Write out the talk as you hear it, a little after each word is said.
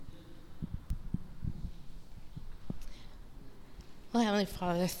Well, Heavenly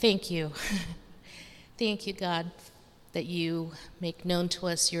Father, thank you. Thank you, God, that you make known to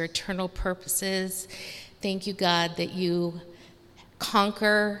us your eternal purposes. Thank you, God, that you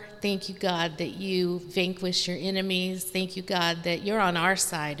conquer. Thank you, God, that you vanquish your enemies. Thank you, God, that you're on our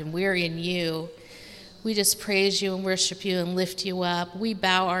side and we're in you. We just praise you and worship you and lift you up. We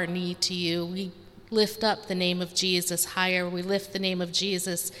bow our knee to you. We lift up the name of Jesus higher. We lift the name of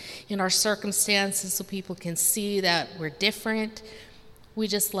Jesus in our circumstances so people can see that we're different. We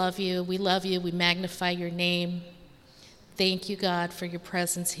just love you. We love you. We magnify your name. Thank you, God, for your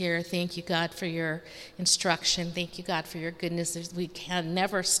presence here. Thank you, God, for your instruction. Thank you, God, for your goodness. We can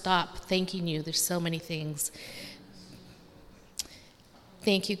never stop thanking you. There's so many things.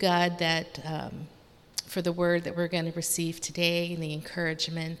 Thank you, God, that for the word that we're going to receive today and the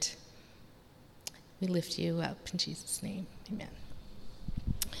encouragement. We lift you up in Jesus' name. Amen.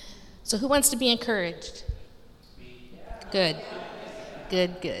 So who wants to be encouraged? Good.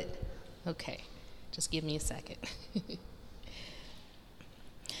 Good. Okay. Just give me a second.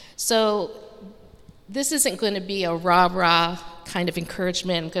 So this isn't going to be a rah-rah kind of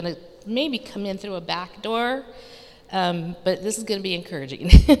encouragement. I'm going to maybe come in through a back door, but this is going to be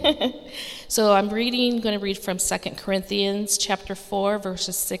encouraging. So I'm going to read from 2 Corinthians chapter 4,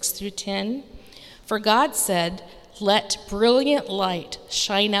 verses 6 through 10. For God said, "Let brilliant light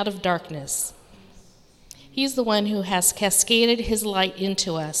shine out of darkness." He's the one who has cascaded his light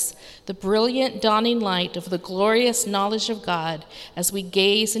into us, the brilliant dawning light of the glorious knowledge of God as we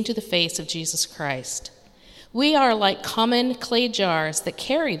gaze into the face of Jesus Christ. We are like common clay jars that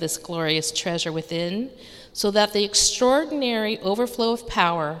carry this glorious treasure within, so that the extraordinary overflow of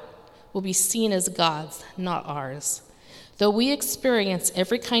power will be seen as God's, not ours. Though we experience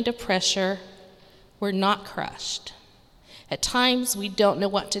every kind of pressure, we're not crushed. At times, we don't know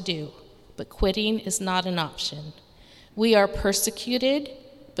what to do, but quitting is not an option. We are persecuted,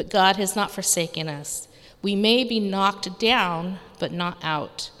 but God has not forsaken us. We may be knocked down, but not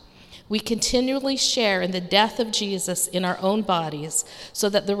out. We continually share in the death of Jesus in our own bodies, so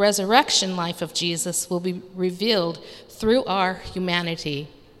that the resurrection life of Jesus will be revealed through our humanity.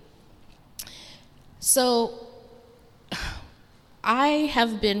 So, I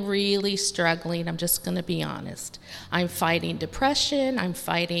have been really struggling. I'm just going to be honest. I'm fighting depression. I'm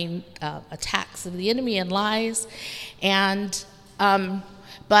fighting attacks of the enemy and lies. And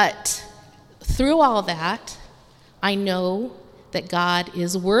but through all that, I know that God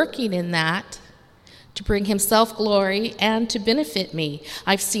is working in that to bring himself glory and to benefit me.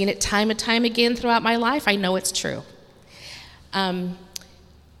 I've seen it time and time again throughout my life. I know it's true.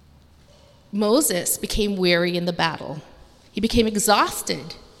 Moses became weary in the battle. He became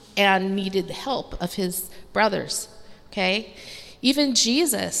exhausted and needed the help of his brothers, okay? Even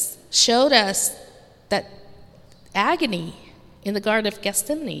Jesus showed us that agony in the Garden of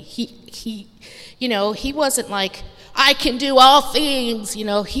Gethsemane. He wasn't like, I can do all things,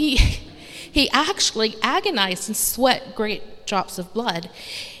 he actually agonized and sweat great drops of blood.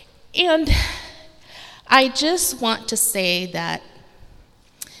 And I just want to say that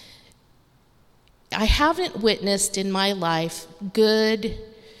I haven't witnessed in my life good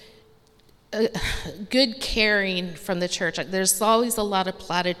caring from the church. There's always a lot of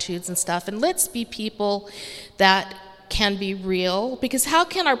platitudes and stuff, and let's be people that can be real, because how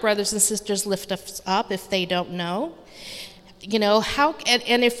can our brothers and sisters lift us up if they don't know?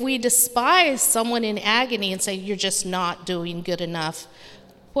 And if we despise someone in agony and say, you're just not doing good enough,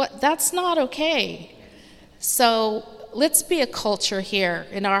 that's not okay. So let's be a culture here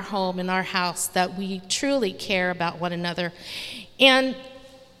in our home, in our house, that we truly care about one another. And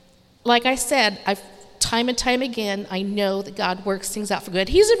like I said, time and time again, I know that God works things out for good.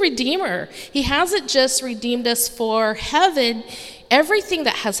 He's a redeemer. He hasn't just redeemed us for heaven. Everything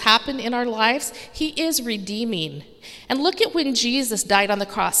that has happened in our lives, he is redeeming. And look at when Jesus died on the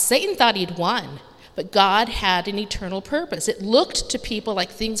cross. Satan thought he'd won, but God had an eternal purpose. It looked to people like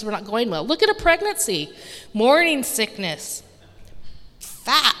things were not going well. Look at a pregnancy, morning sickness,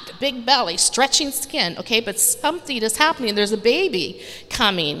 fat, big belly, stretching skin. Okay, but something is happening. There's a baby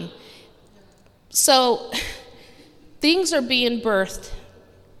coming. So things are being birthed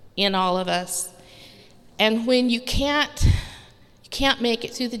in all of us. And when you can't make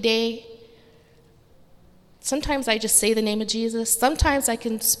it through the day, sometimes I just say the name of Jesus. Sometimes I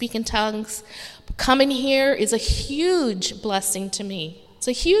can speak in tongues. Coming here is a huge blessing to me. It's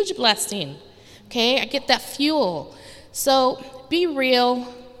a huge blessing. Okay? I get that fuel. So be real.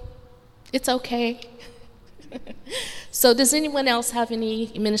 It's okay. So does anyone else have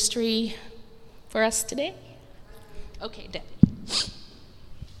any ministry for us today? Okay, Debbie.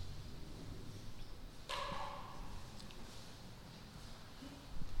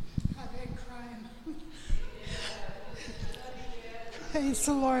 Praise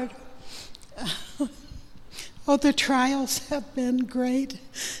the Lord. Oh, the trials have been great,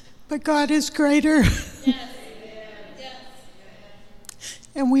 but God is greater. Yes. Yes.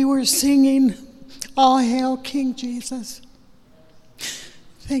 And we were singing, All Hail King Jesus.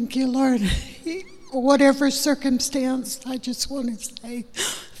 Thank you, Lord. Whatever circumstance, I just want to say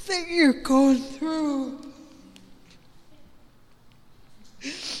that you're going through.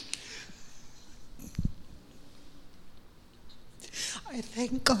 I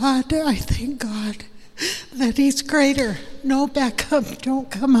thank God that He's greater. No, back up, don't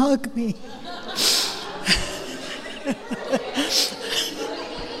come hug me.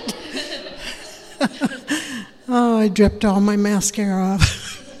 Oh, I dripped all my mascara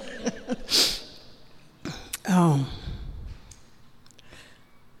off. Oh.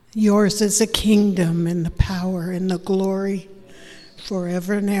 Yours is the kingdom and the power and the glory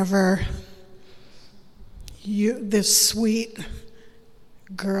forever and ever. This sweet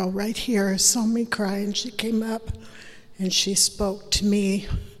girl right here saw me cry, and she came up and she spoke to me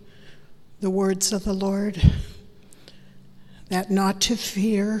the words of the Lord, that not to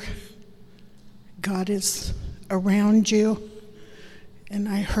fear. God is around you, and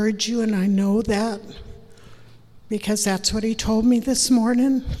I heard you, and I know that because that's what He told me this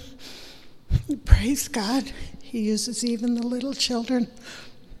morning. Praise God. He uses even the little children.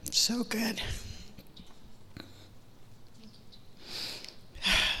 So good.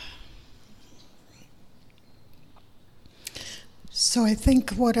 So I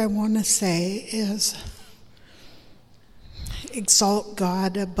think what I want to say is exalt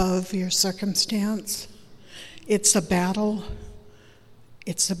God above your circumstance. It's a battle.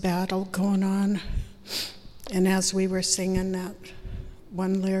 It's a battle going on. And as we were singing that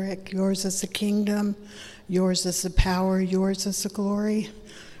one lyric, yours is the kingdom, yours is the power, yours is the glory.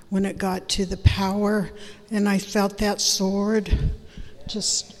 When it got to the power, and I felt that sword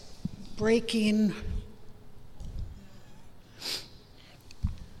just breaking.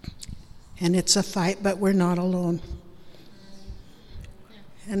 And it's a fight, but we're not alone.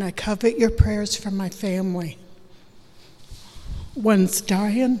 And I covet your prayers for my family. One's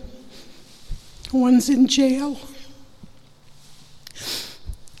dying, one's in jail.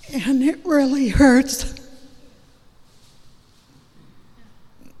 And it really hurts.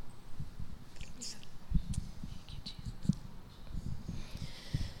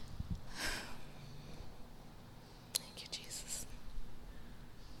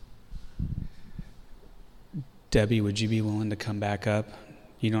 Debbie, would you be willing to come back up?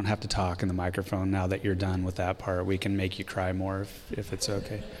 You don't have to talk in the microphone now that you're done with that part. We can make you cry more if it's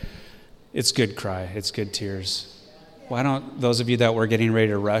okay. It's good cry. It's good tears. Why don't those of you that were getting ready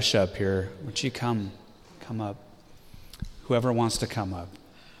to rush up here, would you come up? Whoever wants to come up.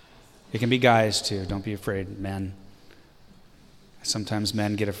 It can be guys too. Don't be afraid, men. Sometimes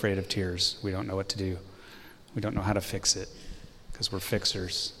men get afraid of tears. We don't know what to do. We don't know how to fix it because we're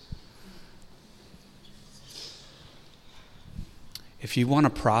fixers. If you want to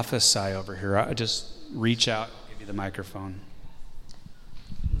prophesy over here, I just reach out, give you the microphone.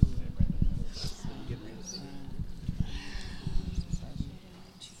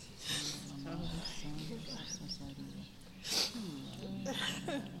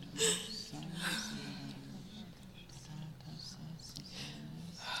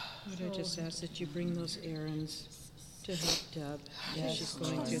 Lord, I just ask that you bring those errands to help Deb as she's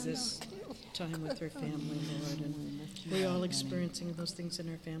going through this time with her family, Lord. And we're all experiencing those things in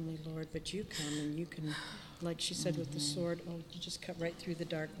our family, Lord, but you come and you can, like she said with the sword, you just cut right through the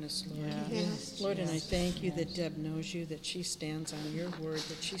darkness, Lord. Yes. Lord, and I thank you that Deb knows you, that she stands on your word,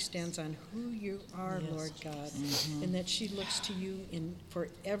 that she stands on who you are, Lord God, and that she looks to you for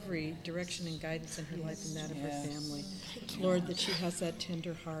every direction and guidance in her life and that of her family. Lord, that she has that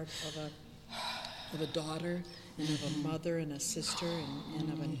tender heart of a daughter and of a mother and a sister and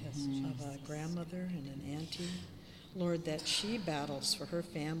of a grandmother and an auntie. Lord, that she battles for her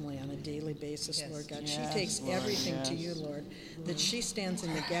family on a daily basis, Lord God. She takes everything to you, Lord, that she stands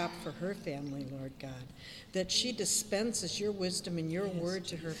in the gap for her family, Lord God, that she dispenses your wisdom and your word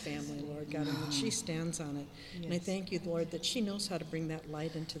to her family, Lord God, and that she stands on it. And I thank you, Lord, that she knows how to bring that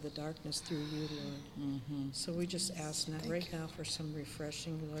light into the darkness through you, Lord. So we just ask right now for some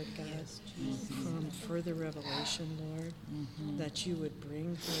refreshing, Lord God, from further revelation, Lord, that you would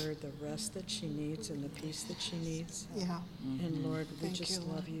bring her the rest that she needs and the peace that she needs. Yeah. And Lord, we Thank just you,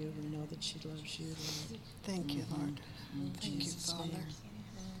 Lord. love you and know that she loves you, Lord. Thank you, Lord. Thank you, Jesus' Father. name.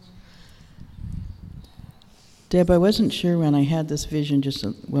 Deb, I wasn't sure when I had this vision just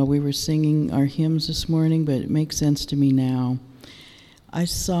while we were singing our hymns this morning, but it makes sense to me now. I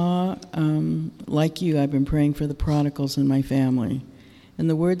saw, like you, I've been praying for the prodigals in my family. And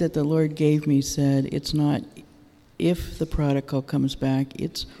the word that the Lord gave me said, it's not if the prodigal comes back,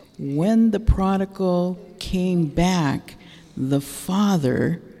 it's when the prodigal came back, the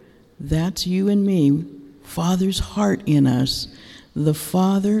Father, that's you and me, Father's heart in us, the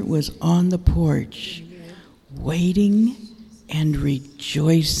Father was on the porch, waiting and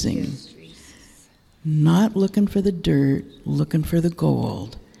rejoicing, not looking for the dirt, looking for the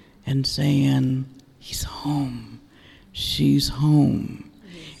gold, and saying, he's home, she's home.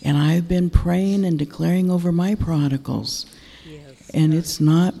 And I've been praying and declaring over my prodigals. And it's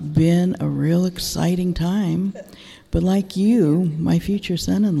not been a real exciting time. But like you, my future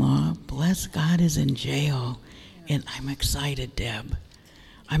son-in-law, bless God, is in jail. And I'm excited, Deb.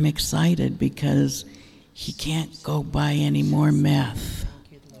 I'm excited because he can't go buy any more meth.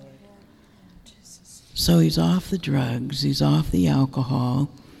 So he's off the drugs, he's off the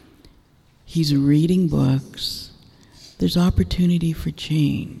alcohol, he's reading books. There's opportunity for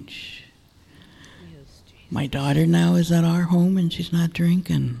change. My daughter now is at our home and she's not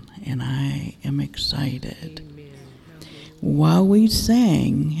drinking, and I am excited. While we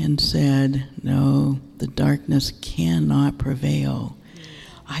sang and said, no, the darkness cannot prevail,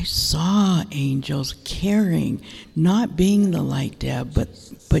 I saw angels carrying, not being the light, Deb,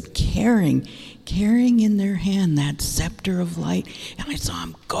 but carrying in their hand that scepter of light, and I saw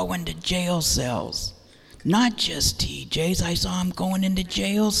them go into jail cells. Not just TJs, I saw them going into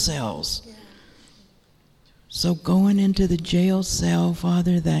jail cells. So going into the jail cell,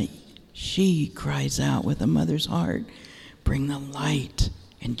 Father, that she cries out with a mother's heart, bring the light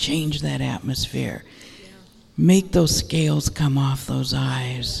and change that atmosphere. Make those scales come off those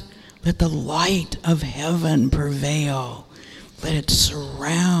eyes. Let the light of heaven prevail. Let it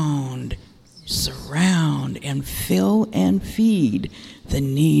surround, and fill and feed the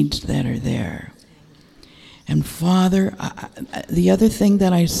needs that are there. And Father, the other thing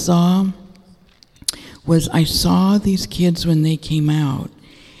that I saw was I saw these kids when they came out,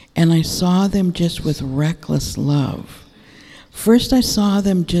 and I saw them just with reckless love. First I saw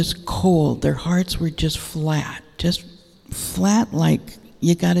them just cold. Their hearts were just flat like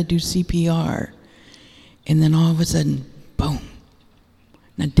you got to do CPR. And then all of a sudden, boom.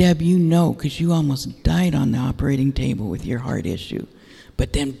 Now, Deb, you know, because you almost died on the operating table with your heart issue.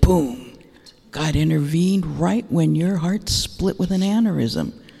 But then, boom. God intervened right when your heart split with an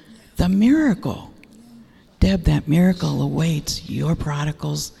aneurysm. The miracle. Deb, that miracle awaits your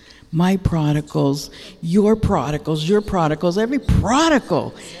prodigals, my prodigals, your prodigals, every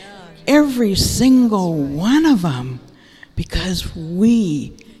prodigal, every single one of them, because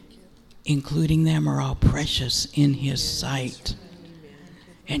we, including them, are all precious in his sight.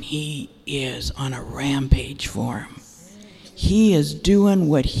 And he is on a rampage for him. He is doing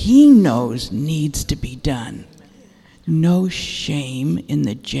what he knows needs to be done. No shame in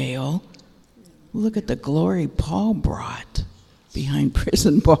the jail. Look at the glory Paul brought behind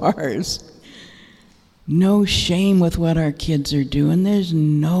prison bars. No shame with what our kids are doing. There's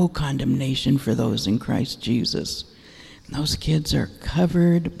no condemnation for those in Christ Jesus. Those kids are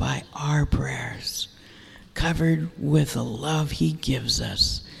covered by our prayers, covered with the love he gives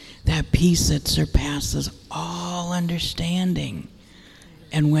us. That peace that surpasses all understanding.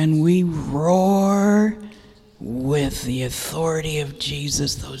 And when we roar with the authority of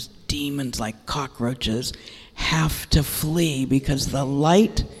Jesus, those demons like cockroaches have to flee, because the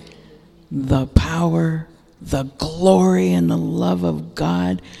light, the power, the glory, and the love of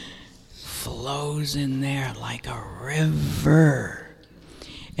God flows in there like a river.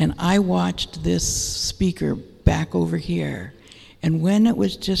 And I watched this speaker back over here. And when it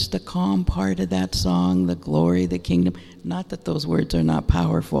was just the calm part of that song, the glory, the kingdom, not that those words are not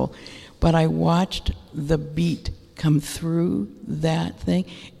powerful, but I watched the beat come through that thing.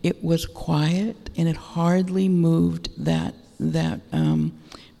 It was quiet, and it hardly moved that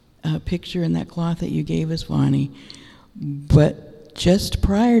picture in that cloth that you gave us, Vonnie. But just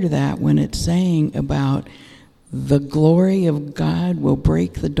prior to that, when it's saying about the glory of God will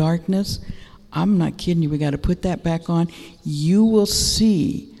break the darkness, I'm not kidding you. We got to put that back on. You will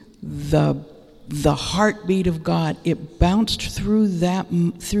see the heartbeat of God. It bounced through that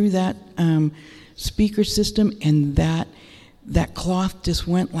speaker system, and that cloth just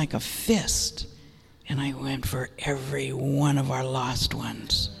went like a fist. And I went for every one of our lost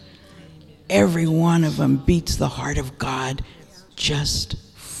ones. Every one of them beats the heart of God just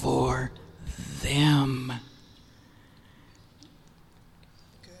for them.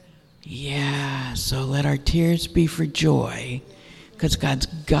 Yeah, so let our tears be for joy, because God's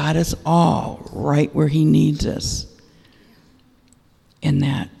got us all right where he needs us. And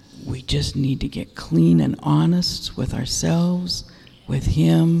that we just need to get clean and honest with ourselves, with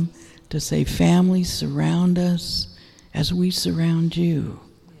him to say, families, surround us as we surround you,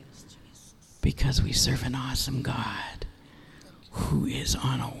 because we serve an awesome God who is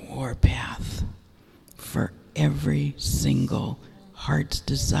on a warpath for every single heart's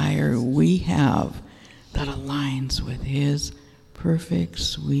desire we have that aligns with his perfect,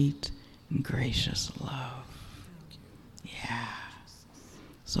 sweet, and gracious love. Yeah.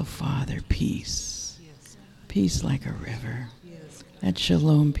 So, Father, peace. Peace like a river. That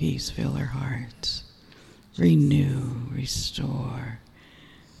shalom peace fill our hearts. Renew, restore.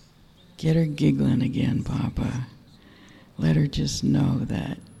 Get her giggling again, Papa. Let her just know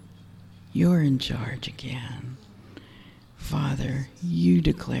that you're in charge again. Father, you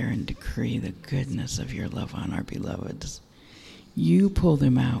declare and decree the goodness of your love on our beloveds. You pull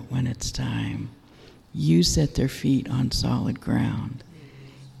them out when it's time. You set their feet on solid ground.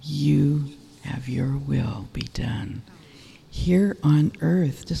 You have your will be done here on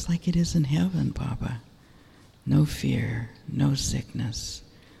earth, just like it is in heaven, Papa. No fear, no sickness,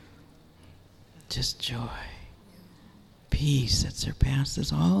 just joy, peace that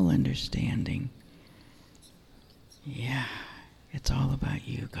surpasses all understanding. Yeah, it's all about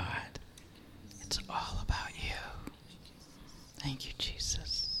you, God. It's all about you. Thank you,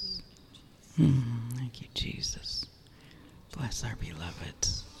 Jesus. Thank you, Jesus. Bless our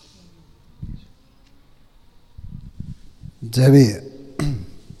beloveds. Debbie,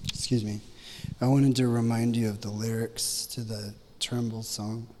 excuse me, I wanted to remind you of the lyrics to the Tremble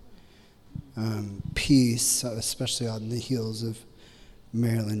song. Peace, especially on the heels of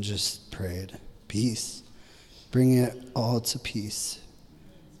Marilyn just prayed. Peace. Bring it all to peace.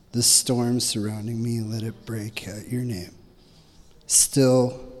 The storm surrounding me, let it break at your name.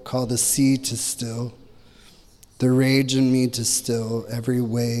 Still, call the sea to still. The rage in me to still, every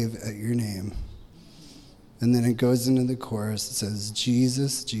wave at your name. And then it goes into the chorus. It says,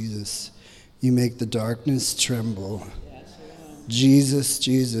 Jesus, Jesus, you make the darkness tremble. Jesus,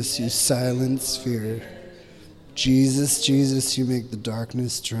 Jesus, you silence fear. Jesus, Jesus, you make the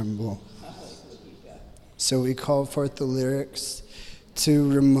darkness tremble. So we call forth the lyrics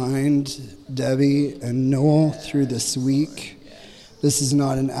to remind Debbie and Noel through this week. This is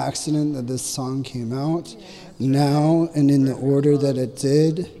not an accident that this song came out. Now, and in the order that it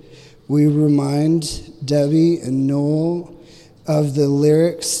did, we remind Debbie and Noel of the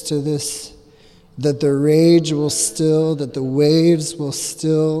lyrics to this, that the rage will still, that the waves will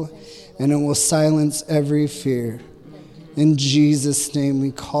still, and it will silence every fear. In Jesus' name,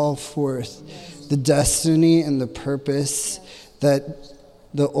 we call forth the destiny and the purpose that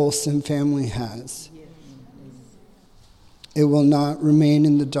the Olsen family has. It will not remain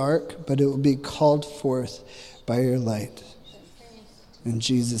in the dark, but it will be called forth by your light. In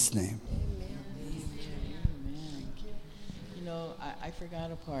Jesus' name. You know, I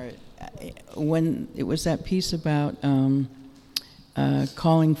forgot a part. When it was that piece about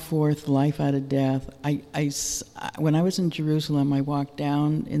calling forth life out of death, when I was in Jerusalem, I walked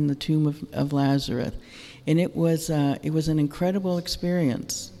down in the tomb of Lazarus, and it was an incredible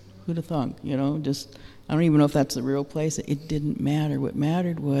experience. Who'd have thunk? You know, just I don't even know if that's the real place. It didn't matter. What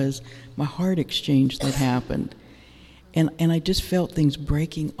mattered was my heart exchange that happened. And I just felt things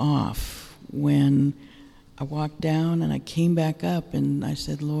breaking off when I walked down and I came back up and I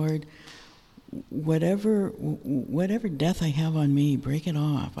said, Lord, whatever death I have on me, break it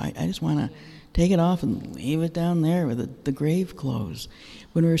off. I just want to take it off and leave it down there with the grave clothes.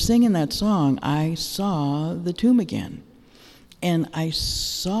 When we were singing that song, I saw the tomb again. And I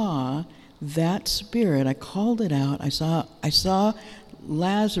saw that spirit. I called it out. I saw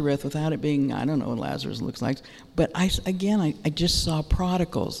Lazarus without it being, I don't know what Lazarus looks like, but I just saw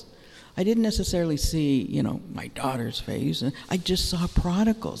prodigals. I didn't necessarily see, my daughter's face. I just saw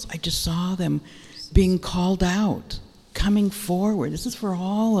prodigals. I just saw them being called out, coming forward. This is for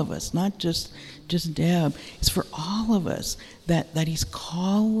all of us, not just Deb. It's for all of us that he's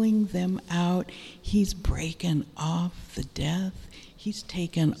calling them out. He's breaking off the death. He's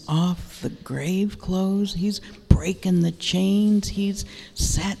taken off the grave clothes. He's breaking the chains. He's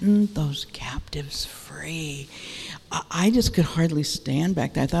setting those captives free. I just could hardly stand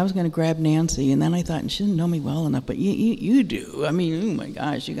back there. I thought I was going to grab Nancy, and then I thought, she didn't know me well enough, but you do. I mean, oh my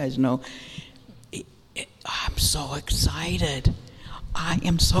gosh, you guys know. I'm so excited. I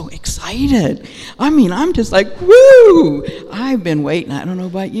am so excited. I mean, I'm just like, woo! I've been waiting, I don't know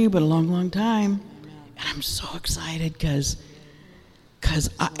about you, but a long, long time. And I'm so excited because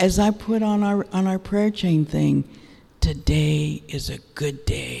as I put on our prayer chain thing, today is a good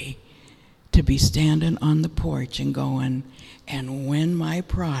day to be standing on the porch and going, and when my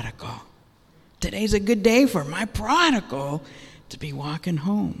prodigal, today's a good day for my prodigal to be walking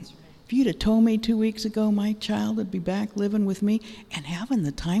home. If you'd have told me 2 weeks ago my child would be back living with me and having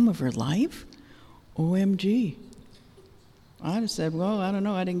the time of her life, OMG. I'd have said, well, I don't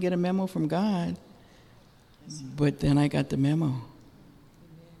know, I didn't get a memo from God. But then I got the memo.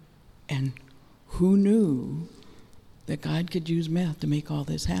 And who knew that God could use meth to make all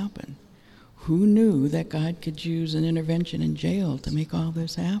this happen? Who knew that God could use an intervention in jail to make all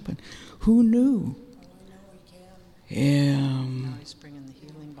this happen? Who knew? Yeah. Now he's bringing the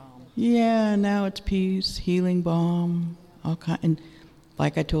healing balm. Yeah, now it's peace, healing balm, all kind. And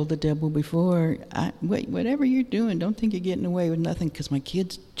like I told the devil before, whatever you're doing, don't think you're getting away with nothing, because my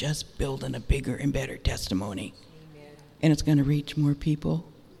kid's just building a bigger and better testimony. Amen. And it's going to reach more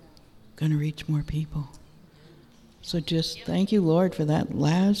people. Going to reach more people. So just thank you, Lord, for that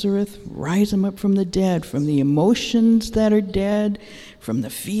Lazarus. Rise him up from the dead, from the emotions that are dead, from the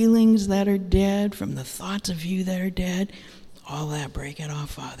feelings that are dead, from the thoughts of you that are dead. All that, break it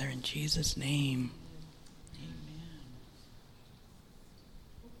off, Father, in Jesus' name.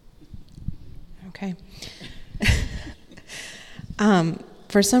 Okay.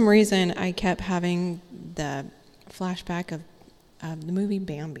 For some reason, I kept having the flashback of the movie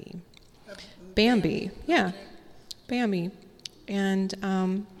Bambi. Bambi, yeah. Bambi. And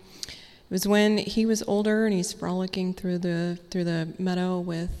it was when he was older and he's frolicking through the meadow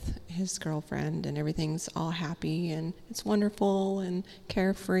with his girlfriend, and everything's all happy and it's wonderful and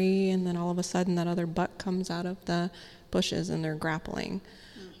carefree, and then all of a sudden that other buck comes out of the bushes and they're grappling.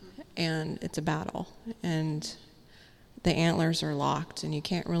 And it's a battle, and the antlers are locked, and you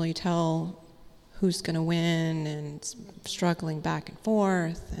can't really tell who's going to win, and it's struggling back and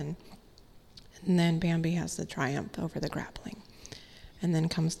forth, and then Bambi has the triumph over the grappling. And then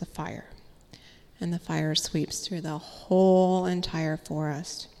comes the fire, and the fire sweeps through the whole entire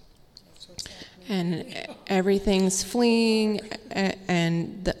forest, and everything's fleeing,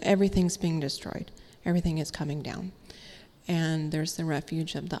 and everything's being destroyed. Everything is coming down. And there's the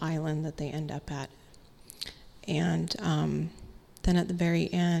refuge of the island that they end up at. And then at the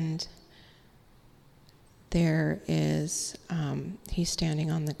very end, there is, he's standing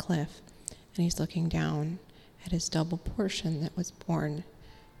on the cliff, and he's looking down at his double portion that was born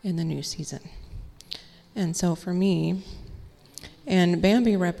in the new season. And so for me, and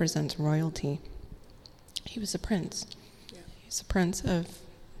Bambi represents royalty. He was a prince. He's a prince of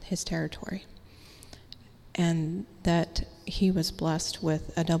his territory. And that he was blessed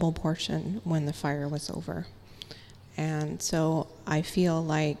with a double portion when the fire was over. And so I feel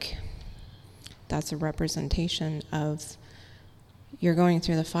like that's a representation of, you're going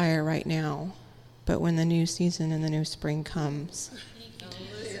through the fire right now, but when the new season and the new spring comes,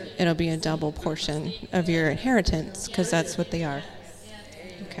 it'll be a double portion of your inheritance, because that's what they are.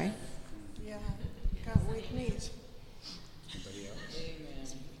 Okay? Yeah, got weak knees.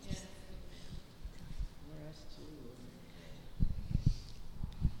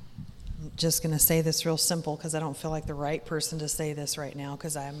 Just going to say this real simple, because I don't feel like the right person to say this right now,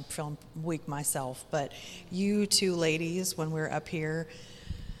 because I'm feeling weak myself. But you two ladies, when we were up here,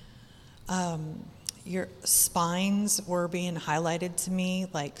 your spines were being highlighted to me,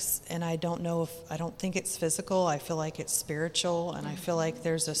 and I don't think it's physical. I feel like it's spiritual, and I feel like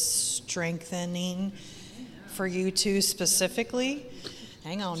there's a strengthening for you two specifically.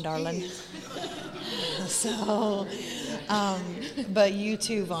 Hang on, darling. So, but you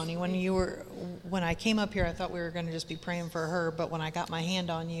too, Vonnie, when I came up here, I thought we were going to just be praying for her, but when I got my hand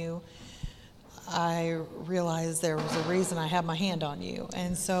on you, I realized there was a reason I had my hand on you.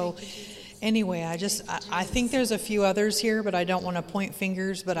 And so, anyway, I think there's a few others here, but I don't want to point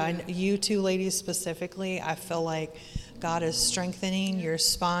fingers, but you two ladies specifically, I feel like God is strengthening your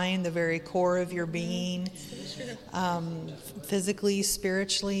spine, the very core of your being, physically,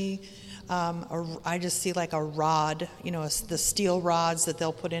 spiritually. I just see like a rod, the steel rods that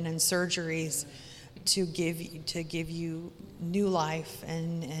they'll put in surgeries to give you new life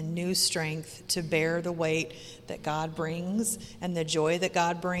and new strength to bear the weight that God brings, and the joy that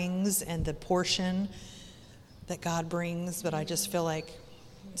God brings, and the portion that God brings. But I just feel like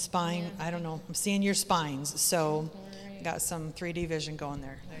spine, I don't know, I'm seeing your spines, so got some 3D vision going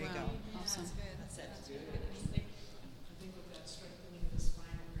there. There you go. Awesome.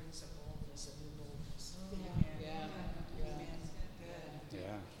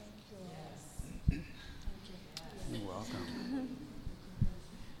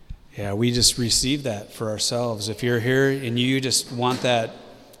 Yeah, we just received that for ourselves. If you're here and you just want that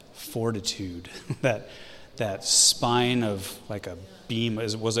fortitude, that spine of like a beam,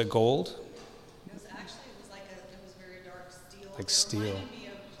 was it gold? It was very dark steel. Like steel. It reminded me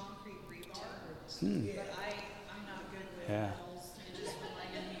of concrete rebar, but I'm not good with metals.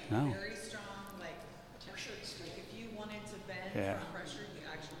 No. very strong, like pressure. Like if you wanted to bend Yeah. from pressure, you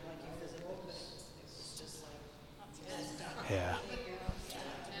actually you physically could. It's just like Yeah.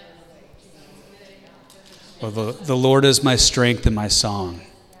 Well, the Lord is my strength and my song.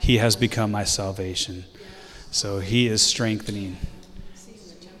 He has become my salvation. So he is strengthening. See,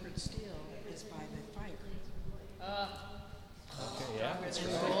 the tempered steel is by the fire. Okay, yeah. And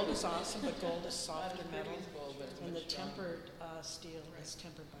gold is awesome, but gold is softer metal. And the tempered steel is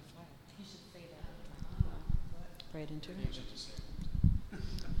tempered by fire. Right into it.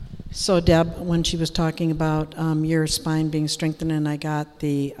 So Deb, when she was talking about your spine being strengthened, and I got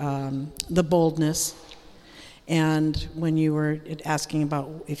the boldness, and when you were asking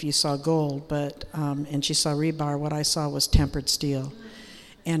about if you saw gold, but and she saw rebar, what I saw was tempered steel,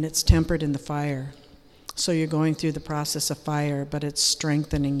 and it's tempered in the fire. So you're going through the process of fire, but it's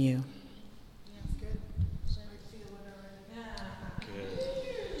strengthening you.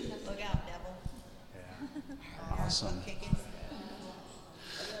 look out, devil. Awesome.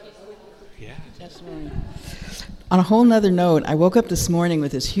 Yeah. On a whole nother note, I woke up this morning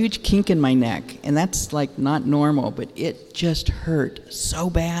with this huge kink in my neck, and that's like not normal, but it just hurt so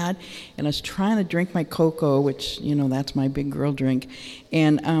bad. And I was trying to drink my cocoa, which, that's my big girl drink.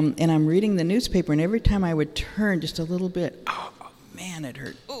 And I'm reading the newspaper, and every time I would turn just a little bit, oh man, it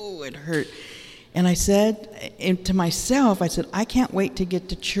hurt. Oh, it hurt. And I said to myself, I can't wait to get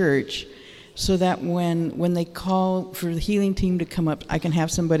to church so that when they call for the healing team to come up, I can have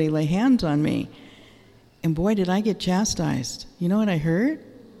somebody lay hands on me. And boy, did I get chastised. You know what I heard?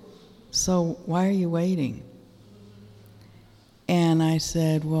 So why are you waiting? And I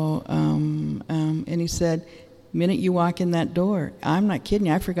said, well, and he said, minute you walk in that door, I'm not kidding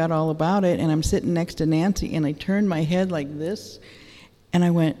you, I forgot all about it, and I'm sitting next to Nancy, and I turned my head like this, and I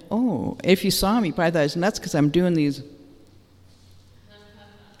went, oh, if you saw me, you probably thought I was nuts because I'm doing these.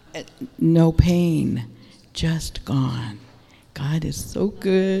 No pain, just gone. God is so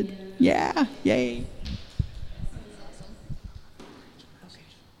good. Yeah, yay.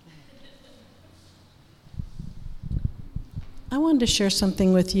 I wanted to share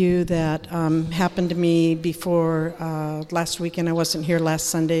something with you that happened to me before last weekend. I wasn't here last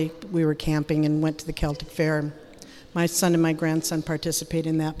Sunday. We were camping and went to the Celtic Fair. My son and my grandson participated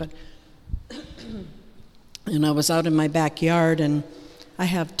in that, and I was out in my backyard, and I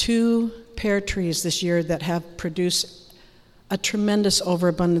have 2 pear trees this year that have produced a tremendous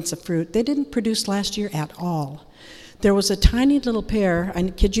overabundance of fruit. They didn't produce last year at all. There was a tiny little pear, I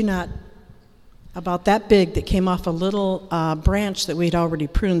kid you not, about that big, that came off a little branch that we'd already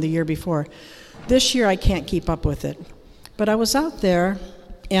pruned the year before. This year I can't keep up with it. But I was out there,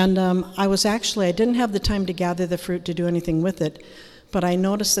 and I didn't have the time to gather the fruit to do anything with it, but I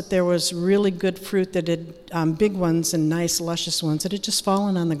noticed that there was really good fruit that had, big ones and nice luscious ones, that had just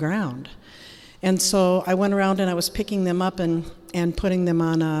fallen on the ground. And so I went around and I was picking them up and putting them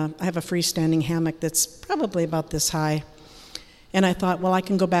on I have a freestanding hammock that's probably about this high. And I thought, well, I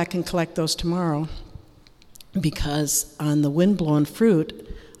can go back and collect those tomorrow, because on the wind-blown fruit,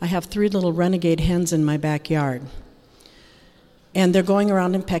 I have 3 little renegade hens in my backyard. And they're going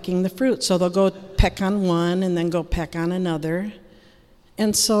around and pecking the fruit. So they'll go peck on one and then go peck on another.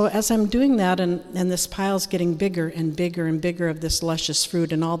 And so as I'm doing that, and this pile's getting bigger and bigger and bigger of this luscious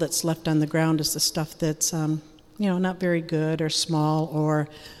fruit, and all that's left on the ground is the stuff that's, not very good or small or,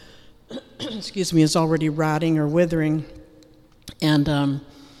 is already rotting or withering. And I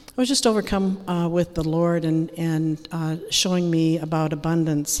was just overcome with the Lord and showing me about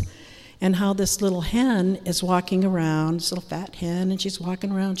abundance, and how this little hen is walking around, this little fat hen, and she's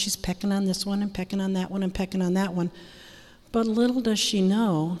walking around, she's pecking on this one and pecking on that one and pecking on that one. But little does she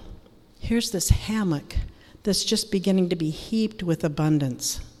know, here's this hammock that's just beginning to be heaped with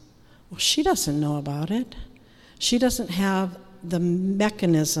abundance. Well, she doesn't know about it. She doesn't have the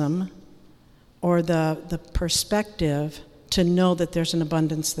mechanism or the perspective to know that there's an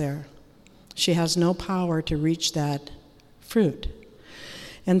abundance there. She has no power to reach that fruit.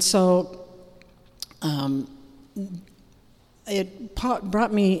 And so it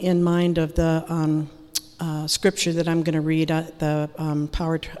brought me in mind of the scripture that I'm going to read,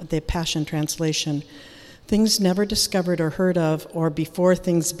 the Passion Translation. Things never discovered or heard of, or before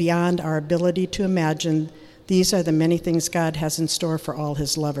things beyond our ability to imagine, these are the many things God has in store for all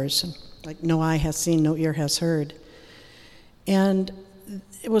his lovers. Like no eye has seen, no ear has heard. And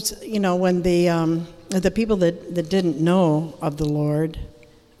it was, when the people that didn't know of the Lord,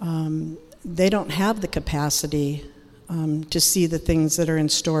 they don't have the capacity to see the things that are in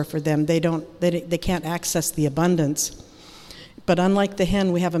store for them. They can't access the abundance. But unlike the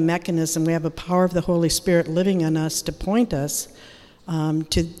hen, we have a mechanism, we have a power of the Holy Spirit living in us to point us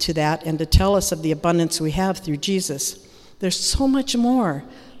to that and to tell us of the abundance we have through Jesus. There's so much more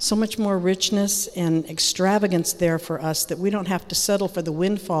richness and extravagance there for us that we don't have to settle for the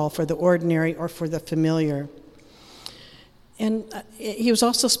windfall, for the ordinary, or for the familiar. And he was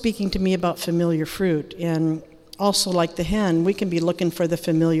also speaking to me about familiar fruit. And also, like the hen, we can be looking for the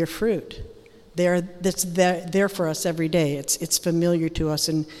familiar fruit. That's there for us every day. It's familiar to us,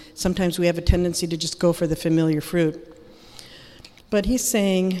 and sometimes we have a tendency to just go for the familiar fruit. But he's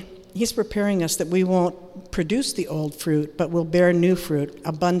saying, he's preparing us that we won't produce the old fruit, but we'll bear new fruit,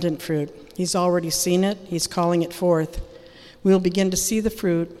 abundant fruit. He's already seen it. He's calling it forth. We'll begin to see the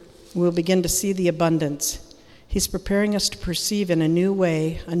fruit. We'll begin to see the abundance. He's preparing us to perceive in a new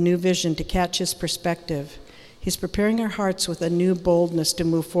way, a new vision, to catch his perspective. He's preparing our hearts with a new boldness to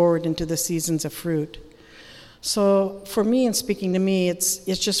move forward into the seasons of fruit. So for me, and speaking to me, it's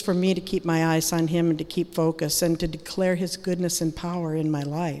just for me to keep my eyes on him and to keep focus and to declare his goodness and power in my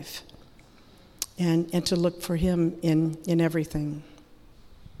life and to look for him in everything.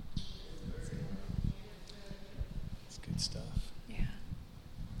 That's good stuff.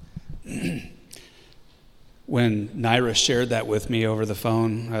 Yeah. When Naira shared that with me over the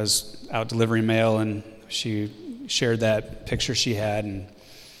phone, I was out delivering mail, and she shared that picture she had, and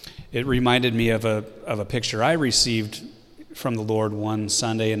it reminded me of a picture I received from the Lord one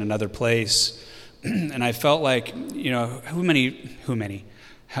Sunday in another place, and I felt like, who many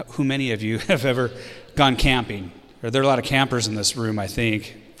of you have ever gone camping? There are a lot of campers in this room, I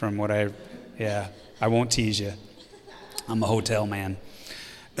think, from what I won't tease you. I'm a hotel man.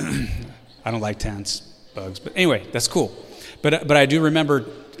 I don't like tents. Bugs, but anyway, that's cool. But I do remember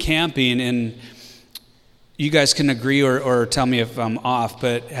camping, and you guys can agree or tell me if I'm off,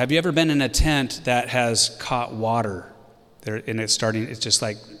 but have you ever been in a tent that has caught water there, and it's just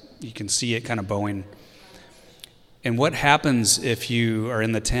like you can see it kind of bowing? And what happens if you are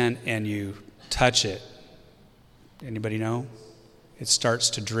in the tent and you touch it? Anybody know? It starts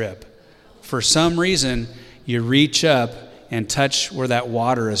to drip. For some reason, you reach up and touch where that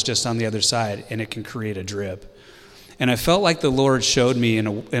water is just on the other side, and it can create a drip. And I felt like the Lord showed me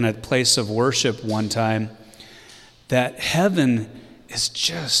in a place of worship one time that heaven is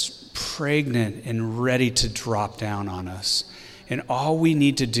just pregnant and ready to drop down on us. And all we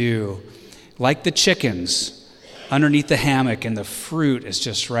need to do, like the chickens underneath the hammock, and the fruit is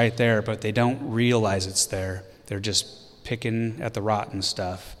just right there, but they don't realize it's there. They're just picking at the rotten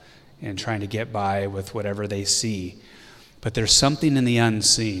stuff and trying to get by with whatever they see. But there's something in the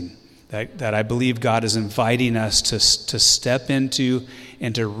unseen that I believe God is inviting us to step into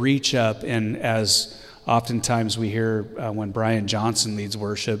and to reach up. And as oftentimes we hear when Brian Johnson leads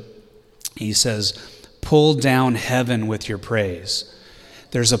worship, he says, pull down heaven with your praise.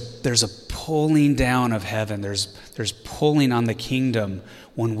 There's a pulling down of heaven. There's pulling on the kingdom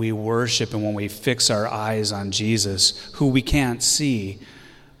when we worship and when we fix our eyes on Jesus, who we can't see,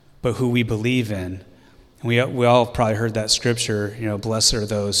 but who we believe in. We all probably heard that scripture, blessed are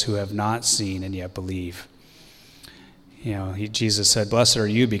those who have not seen and yet believe. Jesus said, blessed are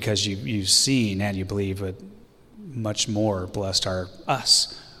you because you've seen and you believe, but much more blessed are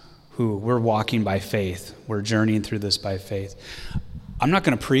us who we're walking by faith. We're journeying through this by faith. I'm not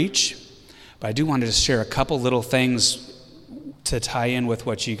going to preach, but I do want to just share a couple little things to tie in with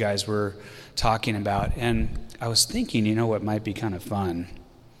what you guys were talking about. And I was thinking, what might be kind of fun?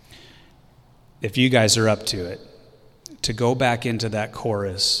 If you guys are up to it, to go back into that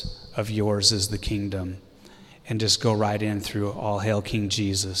chorus of yours is the kingdom and just go right in through all hail King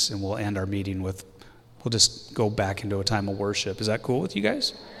Jesus, and we'll end our meeting we'll just go back into a time of worship. Is that cool with you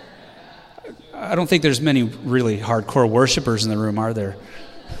guys? I don't think there's many really hardcore worshipers in the room, are there?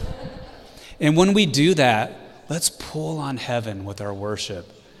 And when we do that, let's pull on heaven with our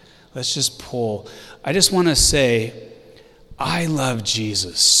worship. Let's just pull. I just want to say, I love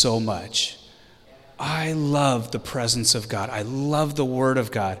Jesus so much. I love the presence of God. I love the Word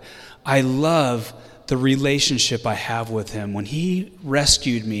of God. I love the relationship I have with Him. When He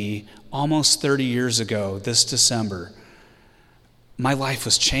rescued me almost 30 years ago this December, my life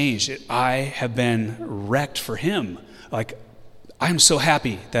was changed. I have been wrecked for Him. I'm so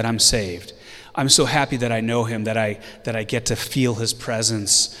happy that I'm saved. I'm so happy that I know Him, that I get to feel His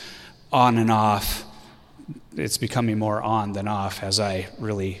presence on and off. It's becoming more on than off as I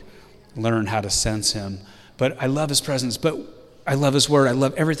really learn how to sense Him. But I love His presence. But I love His Word. I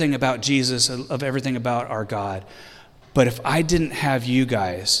love everything about Jesus. I love everything about our God. But if I didn't have you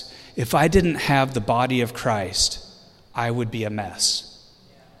guys, if I didn't have the body of Christ, I would be a mess.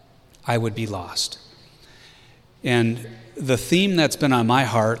 I would be lost. And the theme that's been on my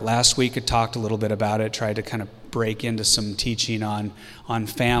heart, last week I talked a little bit about it, tried to kind of break into some teaching on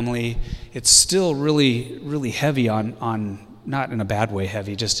family. It's still really, really heavy on not in a bad way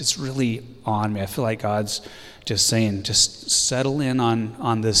heavy, just it's really on me. I feel like God's just saying, just settle in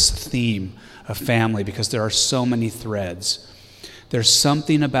on this theme of family, because there are so many threads. There's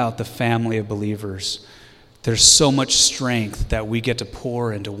something about the family of believers. There's so much strength that we get to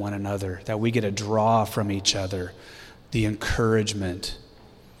pour into one another, that we get to draw from each other, the encouragement.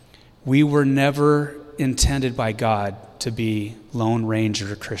 We were never intended by God to be Lone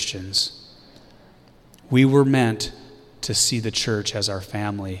Ranger Christians. We were meant to see the church as our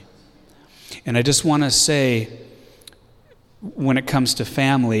family. And I just want to say, when it comes to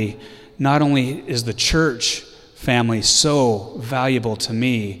family, not only is the church family so valuable to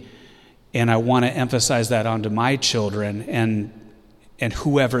me, and I want to emphasize that onto my children and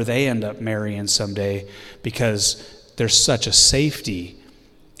whoever they end up marrying someday, because there's such a safety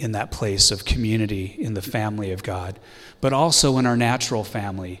in that place of community in the family of God, but also in our natural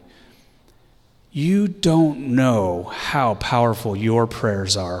family. You don't know how powerful your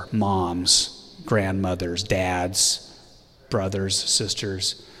prayers are, moms, grandmothers, dads, brothers,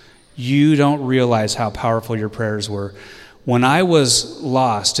 sisters. You don't realize how powerful your prayers were. When I was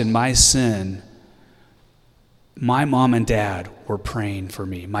lost in my sin, my mom and dad were praying for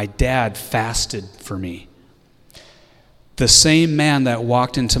me. My dad fasted for me. The same man that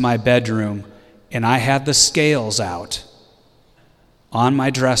walked into my bedroom and I had the scales out on my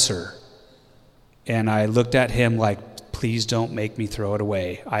dresser, and I looked at him like, please don't make me throw it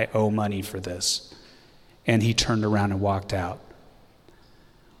away. I owe money for this. And he turned around and walked out.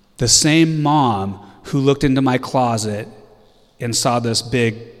 The same mom who looked into my closet and saw this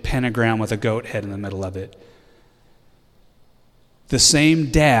big pentagram with a goat head in the middle of it. The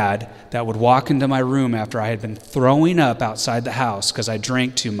same dad that would walk into my room after I had been throwing up outside the house because I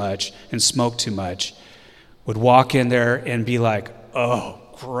drank too much and smoked too much, would walk in there and be like, oh,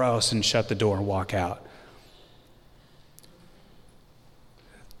 gross, and shut the door and walk out.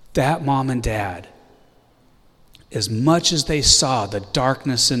 That mom and dad, as much as they saw the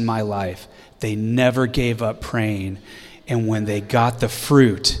darkness in my life, they never gave up praying. And when they got the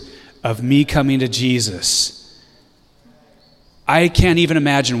fruit of me coming to Jesus, I can't even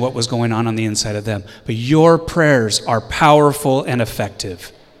imagine what was going on the inside of them. But your prayers are powerful and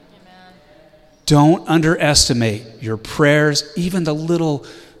effective. Amen. Don't underestimate your prayers, even the little,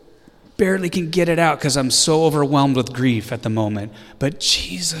 barely can get it out because I'm so overwhelmed with grief at the moment. But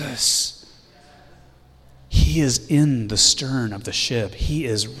Jesus, He is in the stern of the ship. He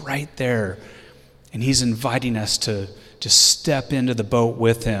is right there. And He's inviting us to just step into the boat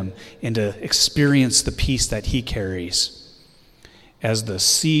with Him and to experience the peace that He carries. As the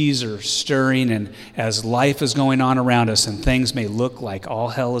seas are stirring and as life is going on around us and things may look like all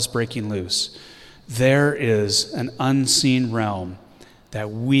hell is breaking loose, there is an unseen realm that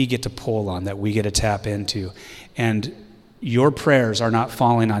we get to pull on, that we get to tap into. And your prayers are not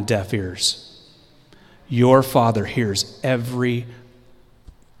falling on deaf ears. Your Father hears every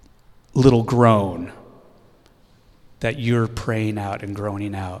little groan that you're praying out and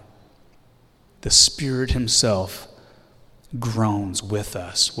groaning out. The Spirit Himself groans with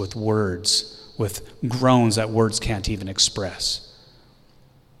us, with words, with groans that words can't even express.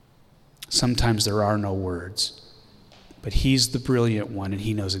 Sometimes there are no words, but He's the brilliant one, and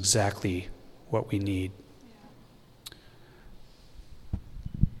He knows exactly what we need.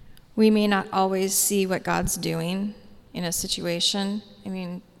 We may not always see what God's doing in a situation. I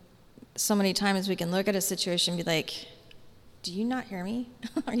mean, so many times we can look at a situation and be like, do you not hear me?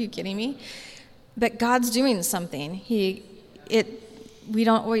 Are you kidding me? But God's doing something. We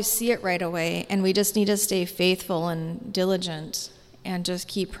don't always see it right away, and we just need to stay faithful and diligent and just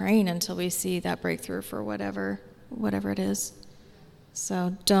keep praying until we see that breakthrough for whatever it is.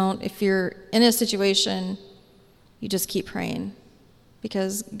 So if you're in a situation, you just keep praying,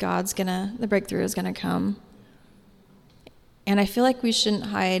 because the breakthrough is gonna come. And I feel like we shouldn't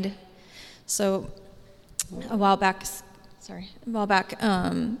hide. So a while back,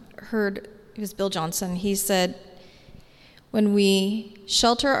 heard, it was Bill Johnson, he said, when we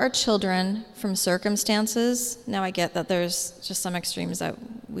shelter our children from circumstances, now I get that there's just some extremes that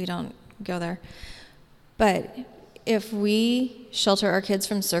we don't go there, but if we shelter our kids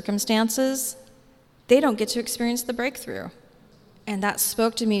from circumstances, they don't get to experience the breakthrough. And that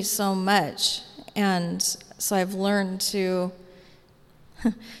spoke to me so much. And so I've learned to,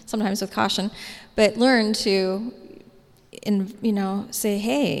 sometimes with caution, but learn to, say,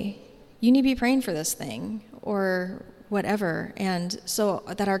 hey, you need to be praying for this thing or whatever. And so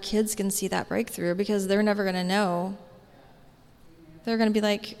that our kids can see that breakthrough, because they're never going to know. They're going to be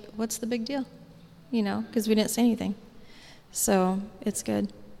like, what's the big deal? because we didn't say anything. So it's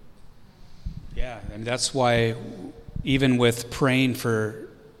good. Yeah, and that's why even with praying for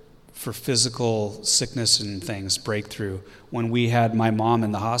physical sickness and things, breakthrough, when we had my mom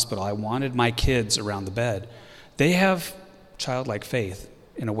in the hospital, I wanted my kids around the bed. They have childlike faith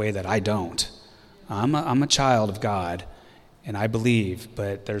in a way that I don't. I'm a child of God, and I believe,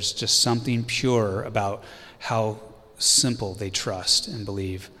 but there's just something pure about how simple they trust and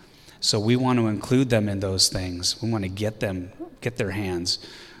believe. So we want to include them in those things. We want to get their hands.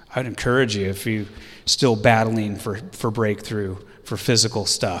 I would encourage you, if you're still battling for breakthrough, for physical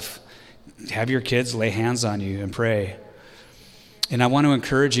stuff, have your kids lay hands on you and pray. And I want to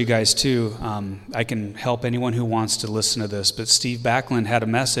encourage you guys too. I can help anyone who wants to listen to this, but Steve Backlund had a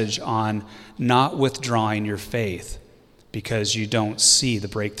message on not withdrawing your faith because you don't see the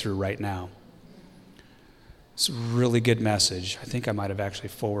breakthrough right now. It's a really good message. I think I might have actually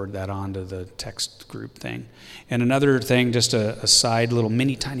forwarded that on to the text group thing. And another thing, just a side little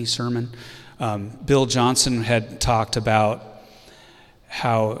mini tiny sermon. Bill Johnson had talked about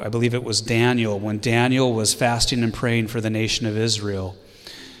how, I believe it was Daniel, when Daniel was fasting and praying for the nation of Israel,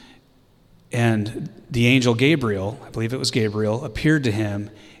 and the angel Gabriel, I believe it was Gabriel, appeared to him,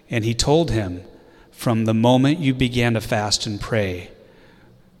 and he told him, from the moment you began to fast and pray,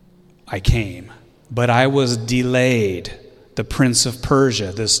 I came. But I was delayed. The prince of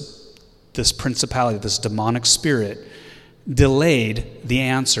Persia, this principality, this demonic spirit, delayed the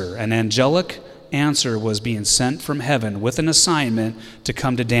answer. An angelic answer was being sent from heaven with an assignment to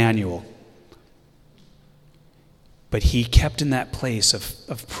come to Daniel. But he kept in that place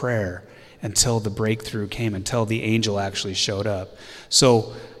of prayer until the breakthrough came, until the angel actually showed up.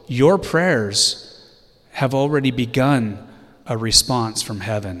 So your prayers have already begun a response from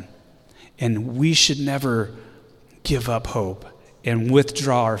heaven. And we should never give up hope and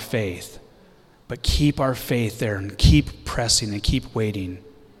withdraw our faith, but keep our faith there and keep pressing and keep waiting.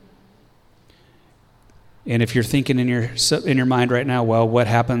 And if you're thinking in your mind right now, well, what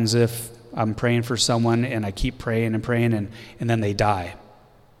happens if I'm praying for someone and I keep praying and praying and then they die?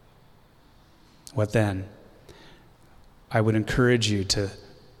 What then? I would encourage you to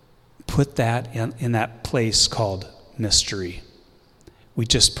put that in that place called mystery. We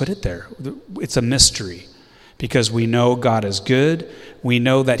just put it there. It's a mystery because we know God is good. We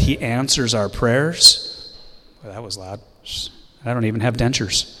know that he answers our prayers. Well, that was loud. I don't even have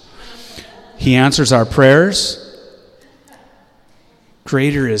dentures. He answers our prayers.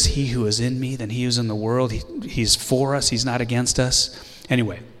 Greater is he who is in me than he who is in the world. He's for us. He's not against us.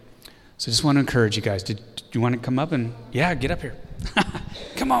 Anyway, so I just want to encourage you guys. Do you want to come up and, yeah, get up here.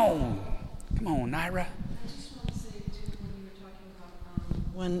 Come on, Naira.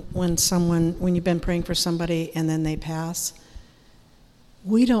 When you've been praying for somebody and then they pass,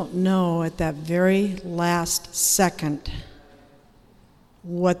 we don't know at that very last second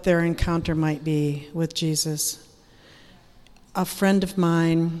what their encounter might be with Jesus. A friend of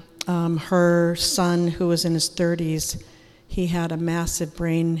mine, her son, who was in his 30s, he had a massive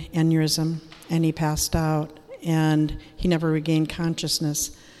brain aneurysm and he passed out and he never regained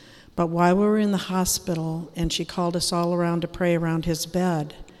consciousness. But while we were in the hospital and she called us all around to pray around his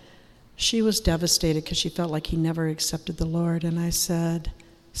bed, she was devastated because she felt like he never accepted the Lord. And I said,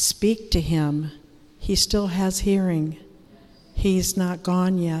 speak to him. He still has hearing. He's not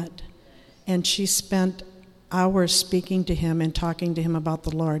gone yet. And she spent hours speaking to him and talking to him about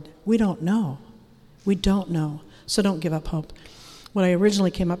the Lord. We don't know. We don't know. So don't give up hope. What I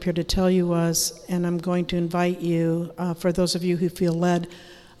originally came up here to tell you was, and I'm going to invite you, for those of you who feel led,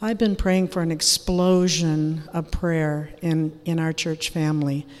 I've been praying for an explosion of prayer in our church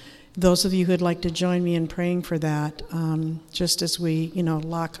family. Those of you who'd like to join me in praying for that, just as we,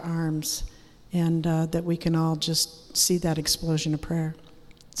 lock arms, and that we can all just see that explosion of prayer,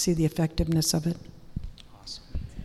 see the effectiveness of it.